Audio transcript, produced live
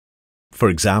For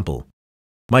example,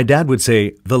 my dad would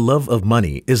say, "The love of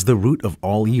money is the root of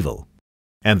all evil."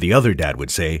 And the other dad would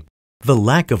say, "The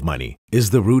lack of money is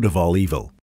the root of all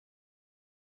evil."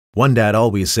 One dad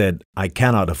always said, "I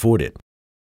cannot afford it."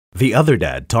 The other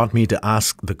dad taught me to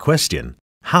ask the question,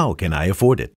 "How can I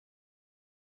afford it?"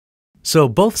 So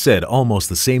both said almost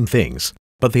the same things,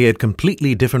 but they had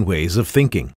completely different ways of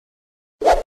thinking.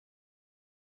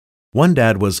 One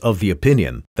dad was of the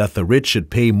opinion that the rich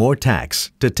should pay more tax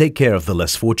to take care of the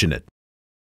less fortunate.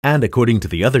 And according to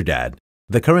the other dad,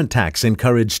 the current tax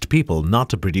encouraged people not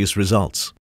to produce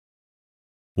results.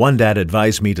 One dad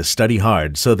advised me to study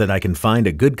hard so that I can find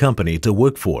a good company to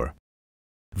work for.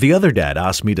 The other dad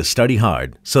asked me to study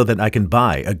hard so that I can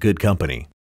buy a good company.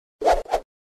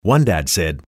 One dad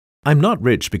said, "I'm not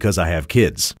rich because I have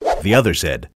kids." The other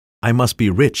said, "I must be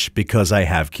rich because I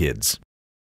have kids."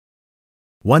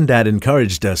 One dad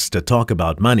encouraged us to talk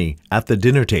about money at the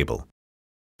dinner table.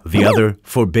 The other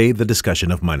forbade the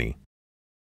discussion of money.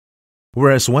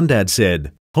 Whereas one dad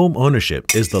said, home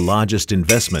ownership is the largest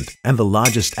investment and the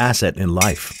largest asset in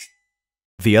life.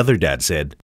 The other dad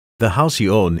said, the house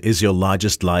you own is your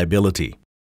largest liability.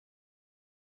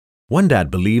 One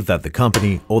dad believed that the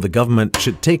company or the government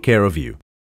should take care of you.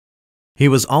 He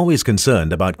was always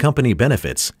concerned about company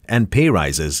benefits and pay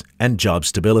rises and job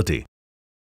stability.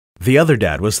 The other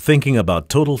dad was thinking about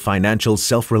total financial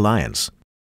self-reliance.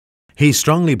 He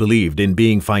strongly believed in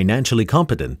being financially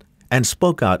competent and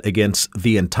spoke out against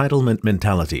the entitlement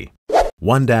mentality.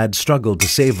 One dad struggled to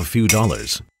save a few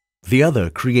dollars. The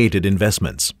other created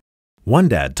investments. One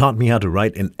dad taught me how to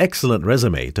write an excellent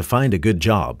resume to find a good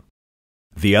job.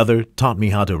 The other taught me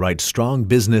how to write strong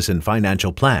business and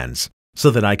financial plans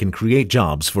so that I can create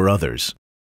jobs for others.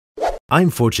 I'm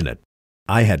fortunate.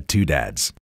 I had two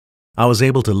dads. I was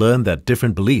able to learn that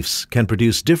different beliefs can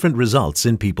produce different results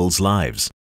in people's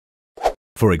lives.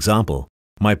 For example,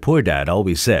 my poor dad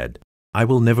always said, "I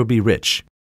will never be rich,"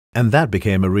 and that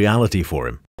became a reality for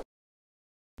him.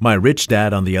 My rich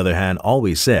dad, on the other hand,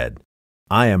 always said,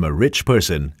 "I am a rich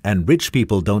person and rich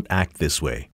people don't act this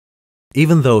way."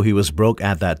 Even though he was broke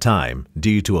at that time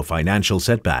due to a financial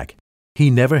setback, he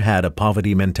never had a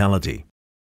poverty mentality.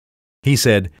 He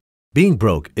said, "Being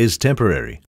broke is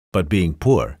temporary, but being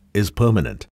poor is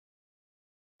permanent."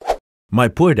 My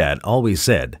poor dad always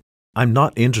said, "I'm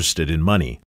not interested in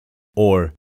money,"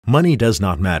 or "Money does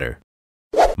not matter."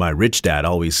 My rich dad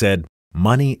always said,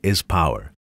 "Money is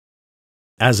power."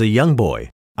 As a young boy,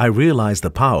 I realized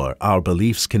the power our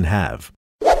beliefs can have.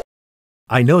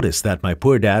 I noticed that my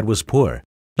poor dad was poor,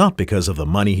 not because of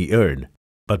the money he earned,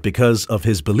 but because of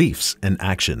his beliefs and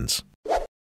actions.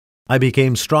 I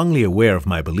became strongly aware of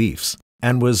my beliefs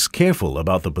and was careful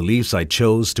about the beliefs I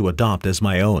chose to adopt as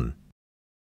my own.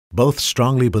 Both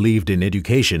strongly believed in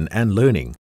education and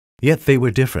learning, yet they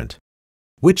were different.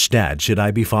 Which dad should I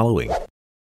be following?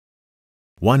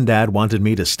 One dad wanted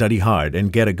me to study hard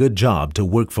and get a good job to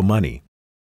work for money.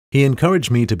 He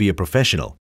encouraged me to be a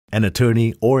professional, an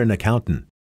attorney or an accountant.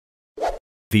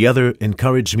 The other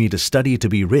encouraged me to study to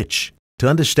be rich, to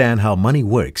understand how money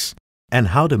works and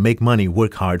how to make money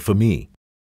work hard for me.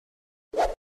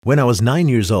 When I was 9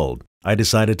 years old, I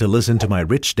decided to listen to my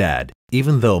rich dad,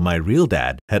 even though my real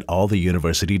dad had all the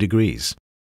university degrees.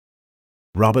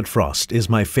 Robert Frost is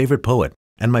my favorite poet,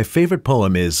 and my favorite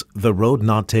poem is The Road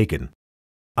Not Taken.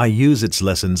 I use its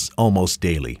lessons almost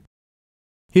daily.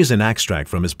 Here's an extract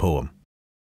from his poem.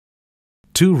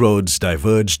 Two roads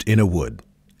diverged in a wood,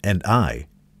 and I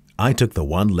took the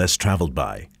one less traveled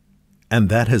by, and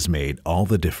that has made all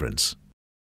the difference.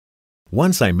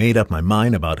 Once I made up my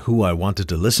mind about who I wanted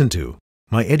to listen to,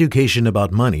 my education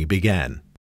about money began.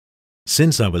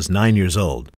 Since I was 9 years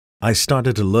old, I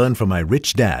started to learn from my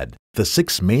rich dad the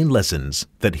 6 main lessons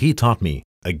that he taught me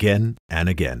again and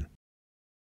again.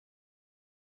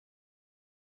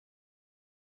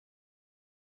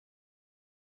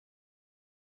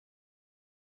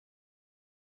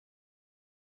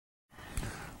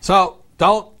 So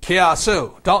don't Kia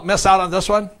Su. Don't miss out on this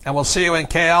one, and we'll see you in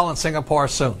KL and Singapore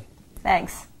soon.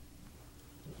 Thanks.